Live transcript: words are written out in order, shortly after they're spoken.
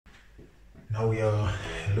Now we are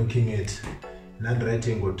looking at non-right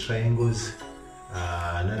angle triangles.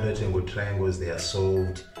 Non-right angle triangles, they are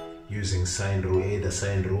solved using sine rule, either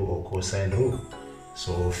sine rule or cosine rule.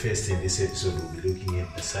 So first in this episode we'll be looking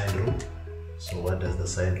at the sine rule. So what does the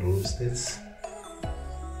sine rule state?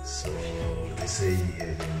 So let's say you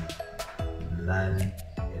have a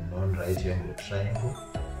non-right angle triangle.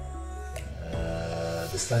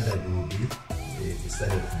 The standard will be the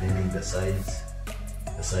standard of naming the sides.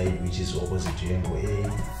 The side which is opposite to angle A,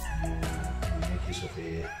 you make use of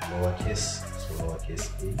a lowercase, so lowercase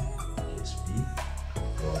a, lowercase b,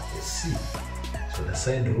 lowercase c. So the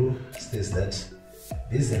sine rule states that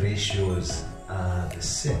these ratios are the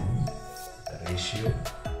same. The ratio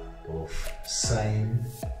of sine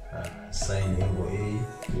angle A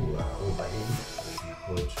over A will be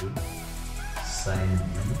equal to sine B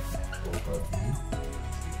over B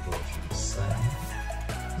is equal to sine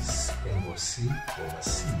angle C over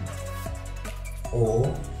C, or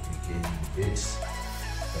you can invert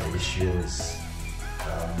the ratios. A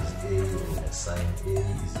over sine A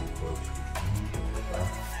is equal to B over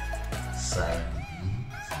sine B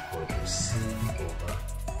is equal to C over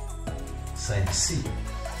sine C.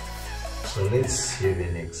 So let's have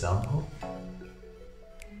an example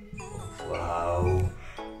of how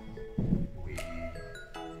we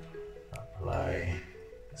apply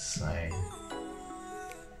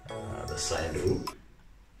the sine rule.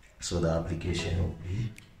 So the application will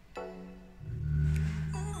be,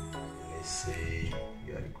 let's say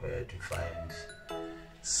you are required to find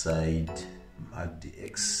side marked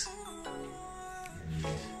X and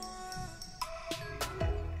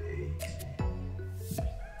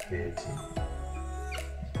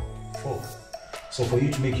 34. So for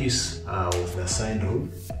you to make use of the sine rule,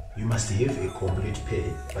 you must have a complete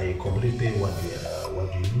pair. By a complete pair, what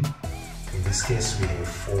do you mean? In this case, we have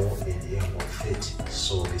 4 and angle 30.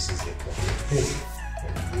 So this is a complete pair.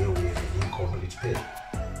 And here we have an incomplete pair.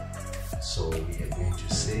 So we are going to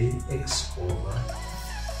say x over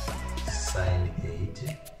sine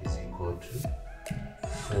 8 is equal to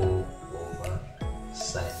 4 over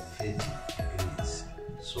sine 30 degrees.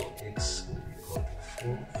 So x will be equal to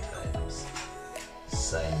 4 times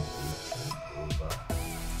sine 80 over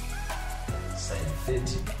sine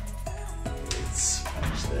 30. Let's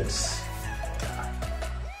punch that.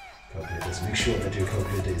 Calculators. Make sure that your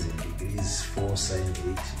calculator is in degrees. 4 sine 80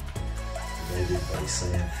 divided by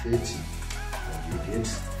sine 30. What do you get?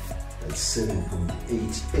 That's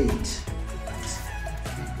 7.88.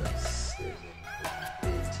 That's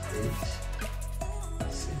 7.88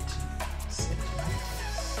 centimeters.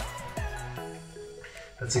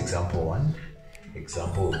 That's example 1.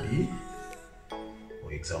 Example B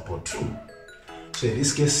or example 2. So in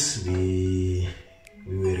this case, we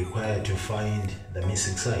were required to find the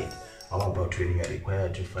missing side. How about when you are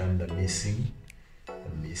required to find the missing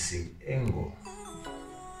angle?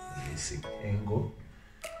 Missing angle.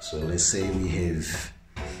 So let's say we have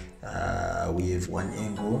one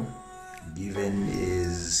angle given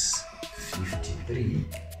is 53.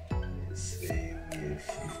 Let's say we have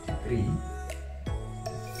 53.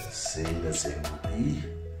 Let's say that's angle B,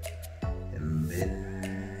 and then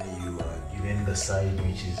you are given the side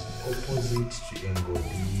which is opposite to angle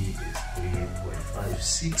B is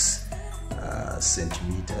 3.56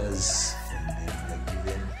 centimeters, and then we are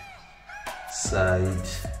given side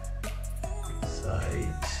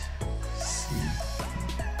C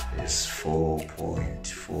is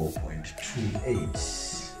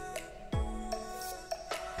 4.28.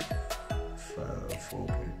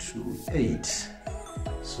 4.28.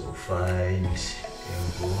 So find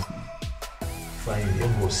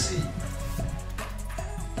angle C.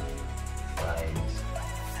 Find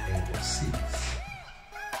angle C.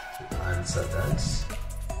 To answer that,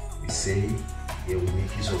 we say here we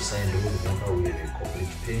make use of sine rule. Remember, we have a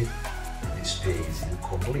complete pair. This pair is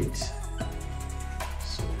incomplete.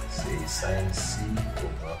 So let's say sine C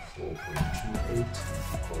over 4.28 is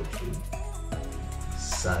equal to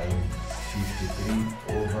sine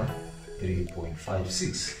 53 over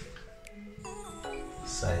 3.56.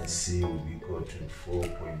 Sine C will be equal to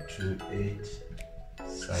 4.28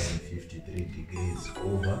 sine 53 degrees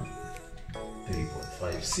over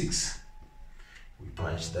 3.56. We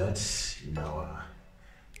punch that in our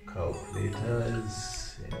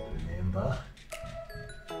calculators, and remember,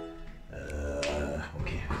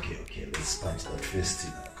 okay, let's punch that first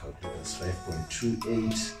in our calculators.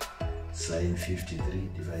 5.28 sine 53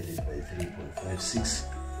 divided by 3.56,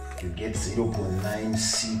 you get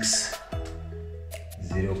 0.96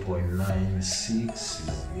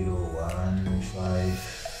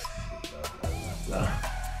 blah, blah, blah.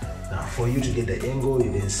 Now for you to get the angle,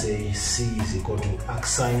 you then say C is equal to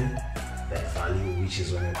arcsine that value which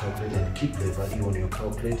is on your calculator and keep the value on your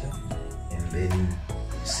calculator, and then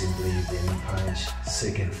simply then punch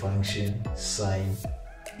second function sine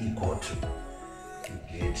equal to, you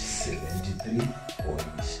get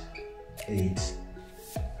 73.8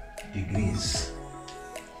 degrees.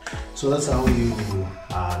 So that's how you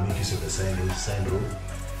make use of the sine rule. Sine rule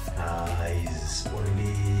is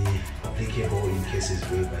only applicable in cases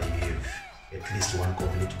whereby you have at least one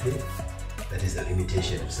complete pair. That is the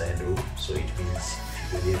limitation of sine rule. So it means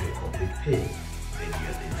if you don't have a complete pair, then you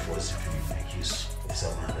are then forced to make use of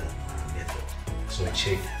some other method. So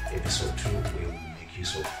check episode 2 where we make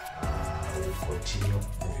use of, we'll continue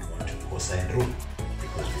moving on to cosine rule,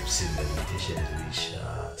 because we've seen the limitations which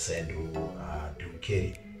sine rule do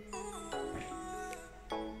carry.